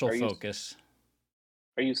Are- commercial are you- focus.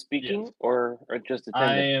 Are you speaking Yes. or just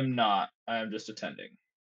I attending? am not. I am just attending.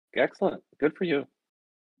 Excellent. Good for you.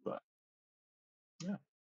 But yeah.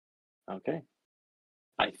 Okay.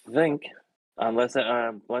 I think, unless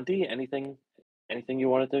Blunty, anything you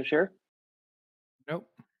wanted to share? Nope.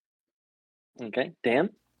 Okay, Dan.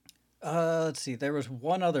 Let's see. There was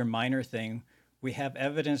one other minor thing. We have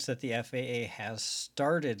evidence that the FAA has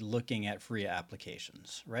started looking at FRIA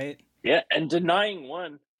applications, right? Yeah, and denying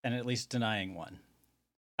one. And at least denying one.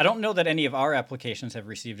 I don't know that any of our applications have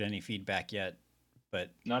received any feedback yet, but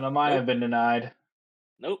None of mine Nope. have been denied.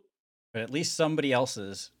 Nope. at least somebody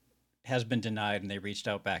else's has been denied, and they reached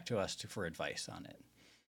out back to us for advice on it.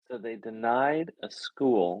 So they denied a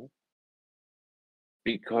school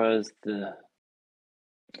because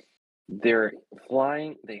they're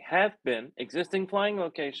flying. They have been existing flying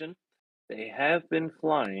location. They have been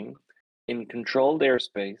flying in controlled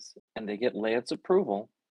airspace, and they get Lance approval,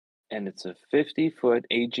 and it's a 50-foot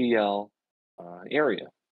AGL area.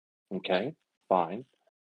 Okay, fine.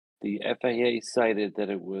 The FAA cited that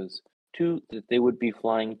it was that they would be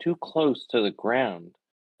flying too close to the ground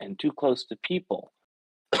and too close to people,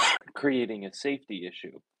 creating a safety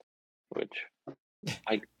issue, which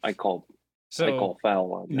I call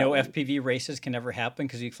foul on that no one, FPV races can ever happen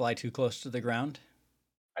because you fly too close to the ground.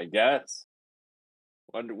 I guess.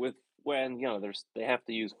 When they have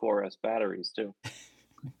to use 4S batteries too.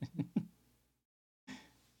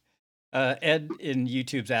 Ed in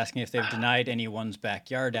YouTube's asking if they've denied anyone's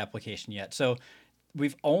backyard application yet. So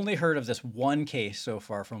we've only heard of this one case so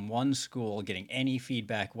far from one school getting any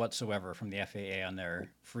feedback whatsoever from the FAA on their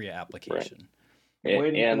FRIA application. I'm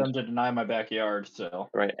waiting And for them to deny my backyard. So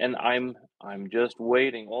right, and I'm just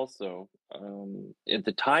waiting. Also,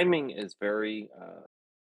 the timing is very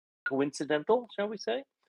coincidental, shall we say,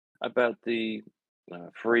 about the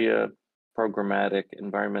FRIA programmatic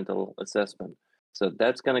environmental assessment. So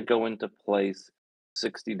that's going to go into place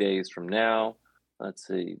 60 days from now. Let's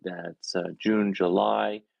see, that's June,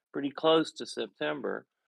 July, pretty close to September.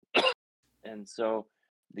 And so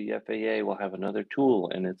the FAA will have another tool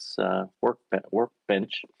in its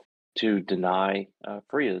workbench to deny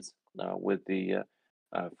FRIAs with the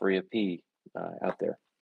FRIA-PEA out there.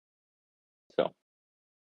 So,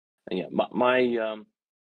 yeah,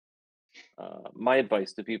 my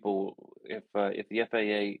advice to people, if the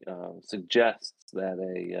FAA suggests that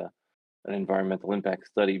an environmental impact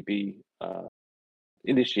study be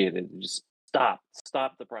initiated, just stop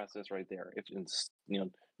the process right there. If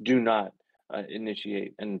do not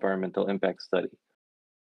initiate an environmental impact study.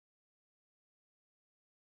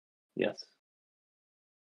 Yes.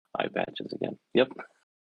 Eye patches again. Yep.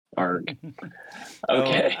 Arg.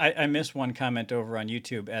 Okay. I missed one comment over on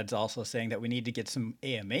YouTube. Ed's also saying that we need to get some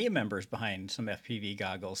AMA members behind some FPV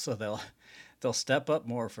goggles so they'll step up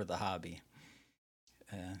more for the hobby.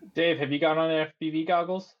 Dave, have you got on the FPV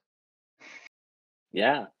goggles?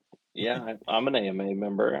 Yeah, I'm an AMA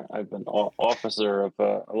member. I've been officer of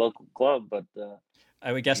a local club, but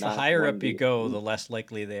I would guess the not higher one up you to- go, the less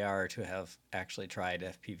likely they are to have actually tried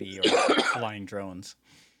FPV or flying drones.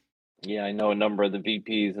 yeah, I know a number of the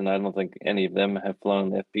VPs, and I don't think any of them have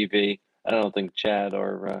flown FPV. I don't think Chad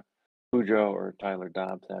or Pujo or Tyler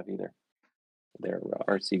Dobbs have either. They're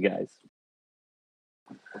RC guys.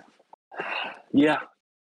 Yeah.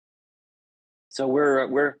 So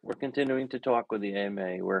we're continuing to talk with the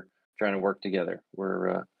AMA. We're trying to work together. We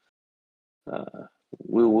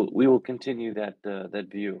will continue that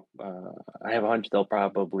view. I have a hunch they'll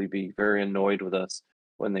probably be very annoyed with us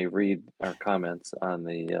when they read our comments on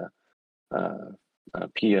the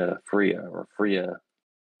PEA FRIA or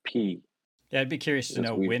FRIA-PEA. Yeah, I'd be curious to Yes,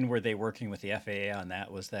 know when were they working with the FAA on that?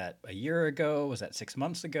 Was that a year ago? Was that 6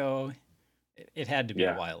 months ago? It had to be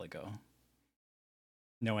a while ago.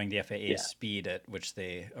 Knowing the FAA's speed at which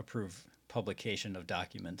they approve publication of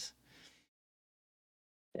documents.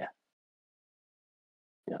 Yeah.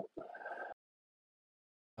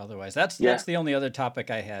 Otherwise, that's the only other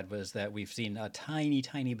topic I had, was that we've seen a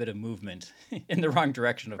tiny bit of movement in the wrong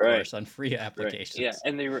direction, of course, on FRIA applications. Right.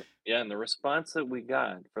 Yeah, and the response that we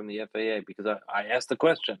got from the FAA, because I asked the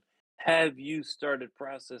question, have you started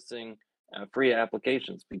processing FRIA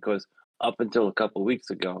applications? Because up until a couple of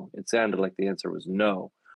weeks ago, it sounded like the answer was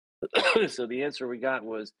no. So the answer we got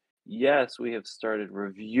was, yes, we have started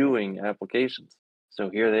reviewing applications. So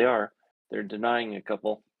here they are. They're denying a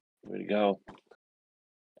couple. Way to go.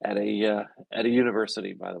 At a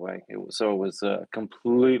university, by the way. It was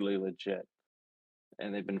completely legit.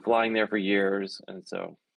 and they've been flying there for years, and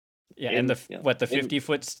so Yeah, and the in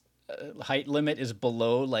 50-foot height limit is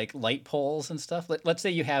below like light poles and stuff. Let's say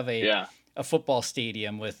you have yeah, a football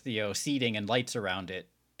stadium with seating and lights around it,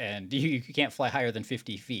 and you can't fly higher than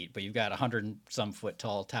 50 feet, but you've got 100 and some foot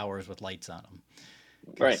tall towers with lights on them.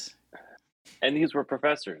 right. And these were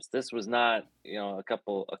professors. This was not, a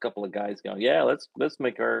couple of guys going, yeah, let's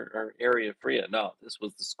make our area FRIA. No, this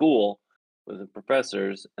was the school with the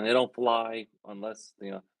professors, and they don't fly unless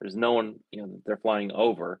there's no one that they're flying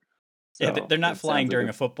over. Yeah, So they're not it flying sounds like during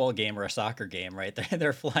a football game or a soccer game, right?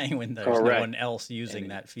 They're flying when there's no correct. one else using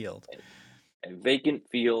And that field. a vacant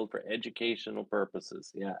field for educational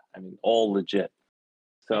purposes. Yeah, I mean, all legit.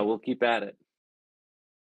 So we'll keep at it.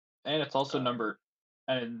 And it's also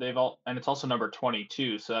and it's also number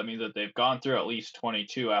 22, so that means that they've gone through at least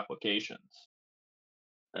 22 applications.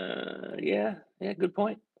 Yeah, good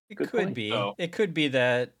point. It Good could point. be. So- It could be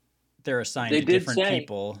that they're assigned They to did different say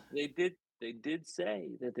people. they did say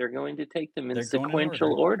that they're going to take them in They're going in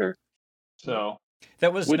sequential order. So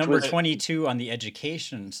That was Which number was 22 on the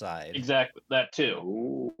education side. exactly that too.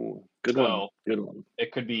 Ooh, good So- one. Good one.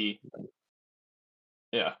 It could be.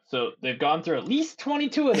 Yeah, so they've gone through at least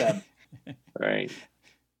 22 of them. Right.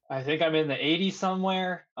 I think I'm in the 80s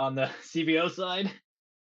somewhere on the CBO side,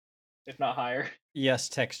 if not higher. Yes,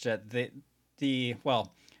 TextJet. The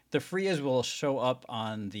FRIAs will show up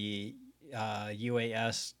on the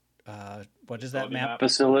UAS. What is that Facility map? map.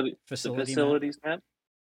 Facility. The Facility map? facilities map.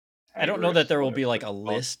 I don't know that there will be like a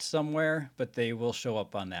Whatever. list somewhere, but they will show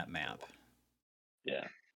up on that map. Yeah.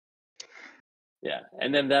 Yeah,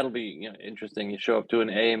 and then that'll be interesting. You show up to an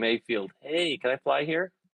AMA field. Hey, can I fly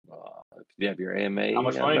here? If you have your AMA, How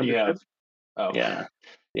much money do you have? membership, Oh, yeah,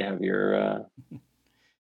 you have your.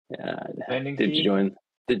 Yeah. Landing Did you fee? join?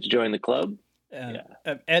 Did you join the club?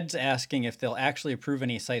 Ed's asking if they'll actually approve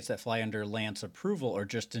any sites that fly under Lance approval or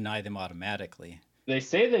just deny them automatically. They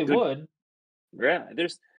say they Good. would. Yeah,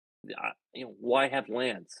 there's, why have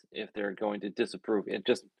Lance if they're going to disapprove? It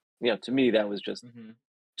just, to me that was just Mhm.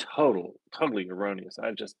 totally erroneous.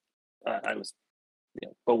 I was,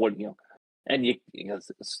 but what, and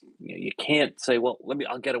you can't say, well,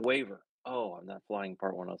 I'll get a waiver. Oh, I'm not flying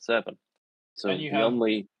Part 107. So And you the have-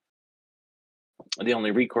 only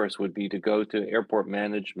recourse would be to go to airport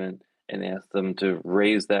management and ask them to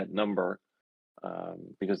raise that number,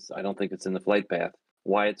 because I don't think it's in the flight path.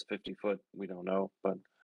 Why it's 50 foot, we don't know, but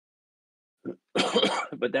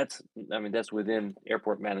but that's within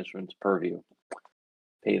airport management's purview.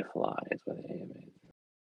 Pay to fly is what AMA.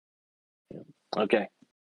 Yeah. Okay.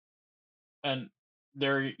 And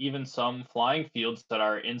there are even some flying fields that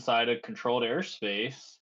are inside a controlled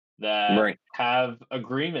airspace that Right. have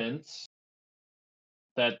agreements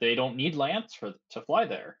that they don't need Lance to fly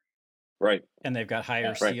there. Right. And they've got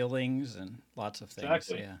higher Right. ceilings and lots of things.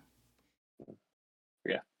 Exactly.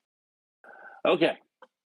 Yeah. Okay.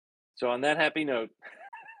 So on that happy note,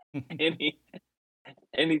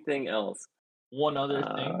 anything else? One other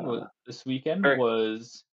thing this weekend Sure.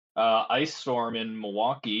 was ice storm in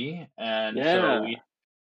Milwaukee, and Yeah. so we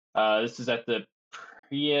this is at the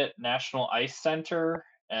FRIA National Ice Center.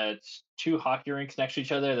 It's two hockey rinks next to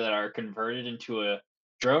each other that are converted into a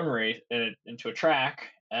drone race into a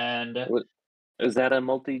track. And Is that a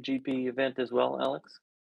multi-GP event as well, Alex?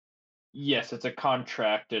 yes, it's a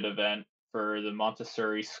contracted event for the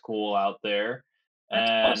Montessori school out there.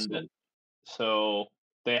 That's And awesome. so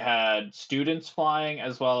they had students flying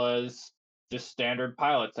as well as just standard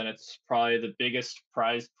pilots, and it's probably the biggest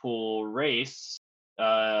prize pool race,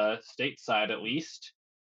 stateside at least.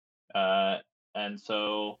 And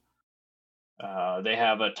so they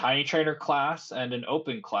have a tiny trainer class and an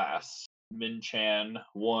open class. Min Chan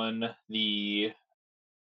won the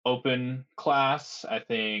open class. I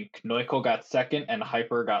think Noiko got second and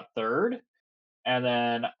Hyper got third. And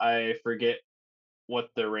then I forget what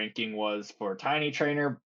the ranking was for tiny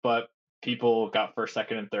trainer, but people got first,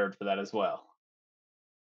 second, and third for that as well.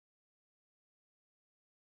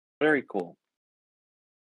 Very cool.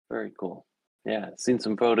 Very cool. Yeah, seen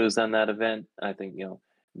some photos on that event. I think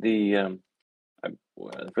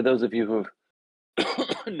for those of you who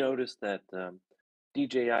have noticed that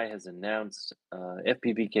DJI has announced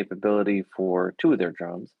FPV capability for two of their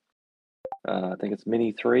drones. I think it's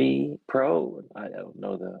Mini 3 Pro. I don't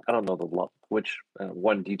know which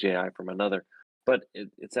one DJI from another, but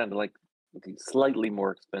it sounded like slightly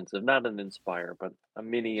more expensive, not an Inspire, but a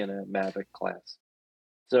Mini and a Mavic class.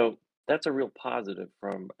 So that's a real positive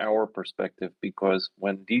from our perspective, because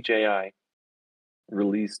when DJI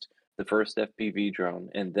released the first FPV drone,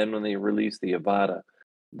 and then when they released the Avata,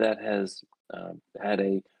 that has had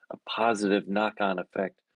a positive knock-on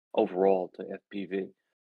effect overall to FPV.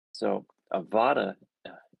 So Avata,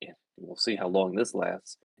 we'll see how long this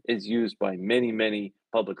lasts, is used by many, many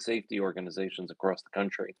public safety organizations across the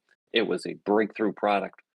country. It was a breakthrough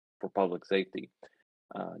product for public safety.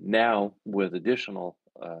 Now, with additional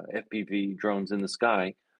FPV drones in the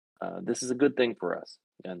sky, this is a good thing for us.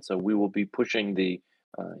 And so we will be pushing the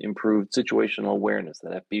improved situational awareness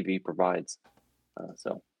that FPV provides.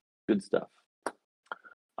 So good stuff.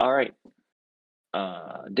 All right.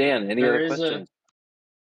 Dan, any other questions?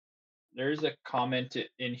 There is a comment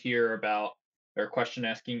in here about, or a question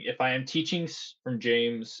asking, if I am teaching, from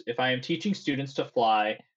James, if I am teaching students to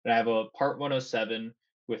fly and I have a Part 107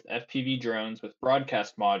 with FPV drones with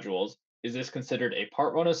broadcast modules, is this considered a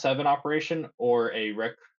Part 107 operation or a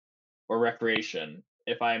recreation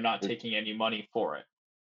if I am not taking any money for it?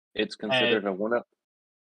 It's considered a one-up.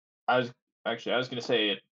 I was going to say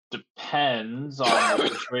it depends on the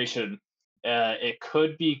situation. It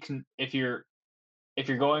could be if you're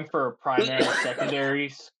going for a primary,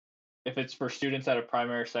 secondary, if it's for students at a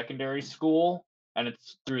primary, secondary school and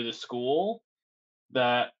it's through the school,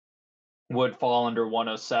 that would fall under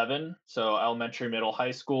 107. So elementary, middle,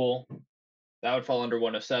 high school, that would fall under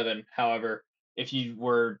 107. However, if you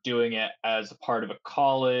were doing it as a part of a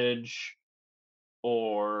college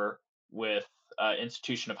or with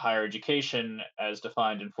institution of higher education as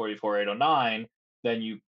defined in 44809, then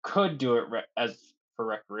you could do it as for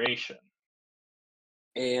recreation.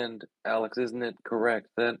 And Alex, isn't it correct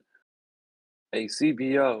that a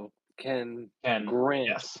CBO can grant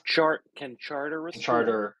yes. charter a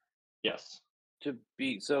charter, yes, to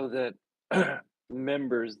be so that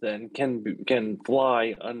members then can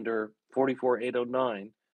fly under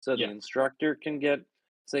 44809, so the instructor can get,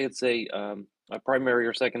 say it's a primary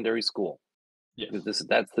or secondary school. Yes.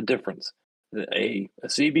 That's the difference. A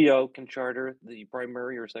CBO can charter the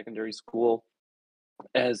primary or secondary school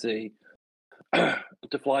as a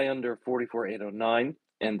to fly under 44809,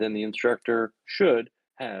 and then the instructor should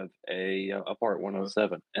have a Part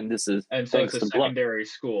 107. And this is thanks to secondary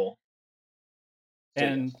school.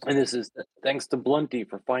 And this is thanks to Blunty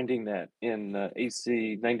for finding that in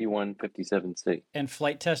AC 9157C. And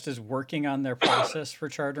Flight Test is working on their process for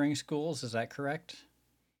chartering schools. Is that correct?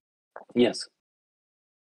 Yes.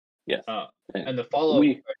 Yes. And the follow-up.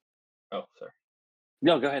 Oh, sorry.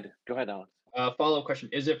 No, go ahead. Go ahead, Alex. Follow-up question: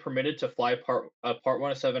 is it permitted to fly Part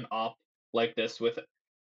 107 op like this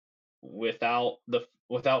without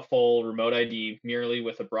full remote ID, merely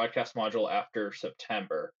with a broadcast module after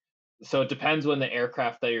September? So it depends when the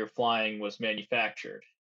aircraft that you're flying was manufactured.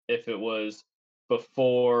 If it was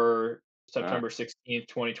before September 16th,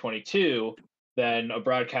 2022, then a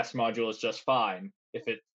broadcast module is just fine. If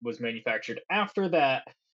it was manufactured after that,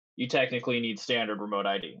 you technically need standard remote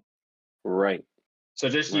ID. Right. So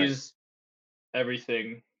just use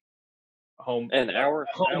everything home. And our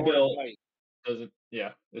built advice doesn't.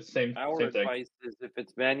 Yeah, it's the same. Our same thing. advice is if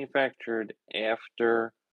it's manufactured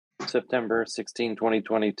after September 16,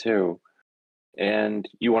 2022, and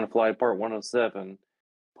you want to fly Part 107,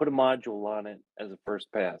 put a module on it as a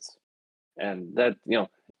first pass. And that,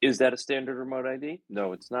 is that a standard remote ID?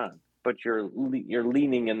 No, it's not. But you're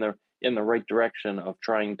leaning in the right direction of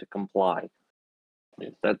trying to comply.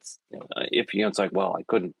 That's if it's like, well, I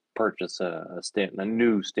couldn't purchase a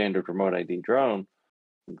new standard remote ID drone.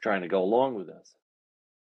 I'm trying to go along with this.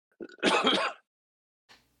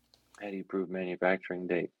 How do you prove manufacturing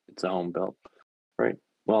date? It's a home built, right?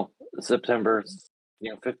 Well, September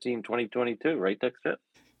 15, 2022, right, TechFit?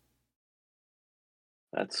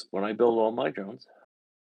 That's when I build all my drones.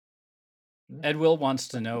 Ed Will wants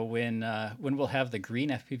to know when we'll have the green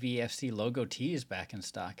FPV FC logo tees back in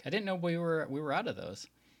stock. I didn't know we were out of those.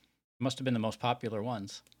 Must have been the most popular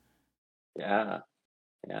ones. Yeah.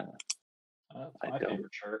 That's my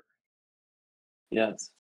favorite shirt. Yes,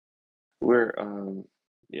 we're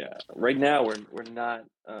right now we're not.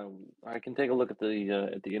 I can take a look at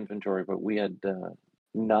the inventory, but we had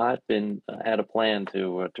not had a plan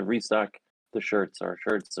to restock the shirts. Our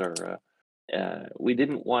shirts are. We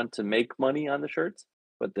didn't want to make money on the shirts,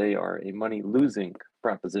 but they are a money losing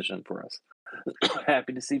proposition for us.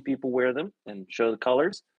 Happy to see people wear them and show the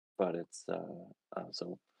colors, but it's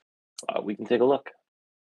so we can take a look.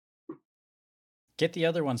 Get the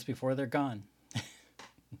other ones before they're gone.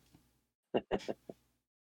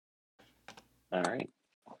 All right.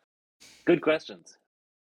 Good questions.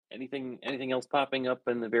 Anything else popping up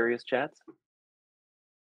in the various chats?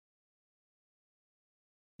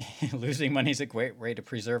 Losing money is a great way to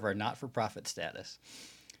preserve our not-for-profit status.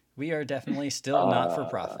 We are definitely still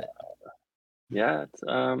not-for-profit. Yeah, it's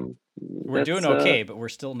we're doing okay, but we're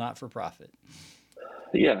still not-for-profit.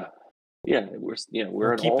 Yeah, we're an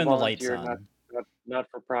all keeping the lights volunteer, on. not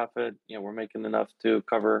for profit. We're making enough to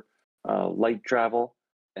cover light travel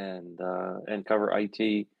and cover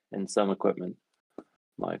IT and some equipment.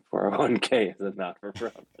 My 401k is a not for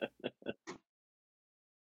profit.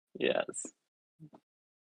 Yes.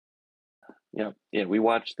 Yeah. We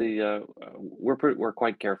watch the. We're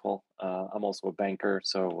quite careful. I'm also a banker,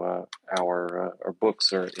 so our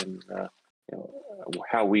books are in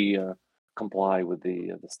how we comply with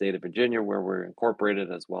the state of Virginia, where we're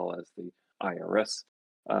incorporated, as well as the IRS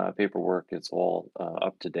paperwork. It's all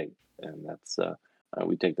up to date, and that's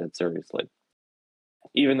we take that seriously.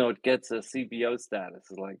 Even though it gets a CBO status,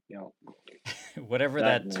 is like Whatever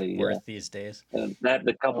that that's and worth these days. that and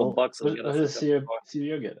a couple bucks will What get what us. does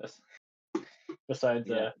CBO get us? Besides,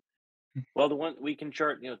 Yeah. Well, the one we can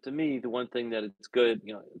chart, to me, the one thing that it's good,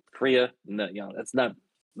 FRIA, that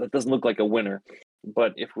doesn't look like a winner,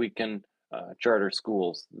 but if we can charter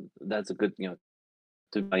schools, that's a good,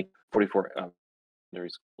 to my 44 secondary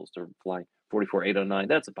schools to fly 44809,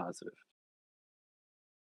 that's a positive.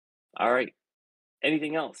 All right.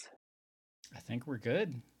 Anything else? I think we're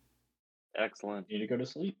good. Excellent. need to go to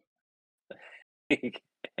sleep.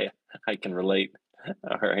 I can relate.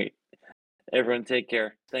 All right. Everyone take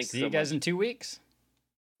care. Thanks See so you guys much. in 2 weeks.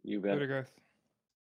 You bet. Later, guys.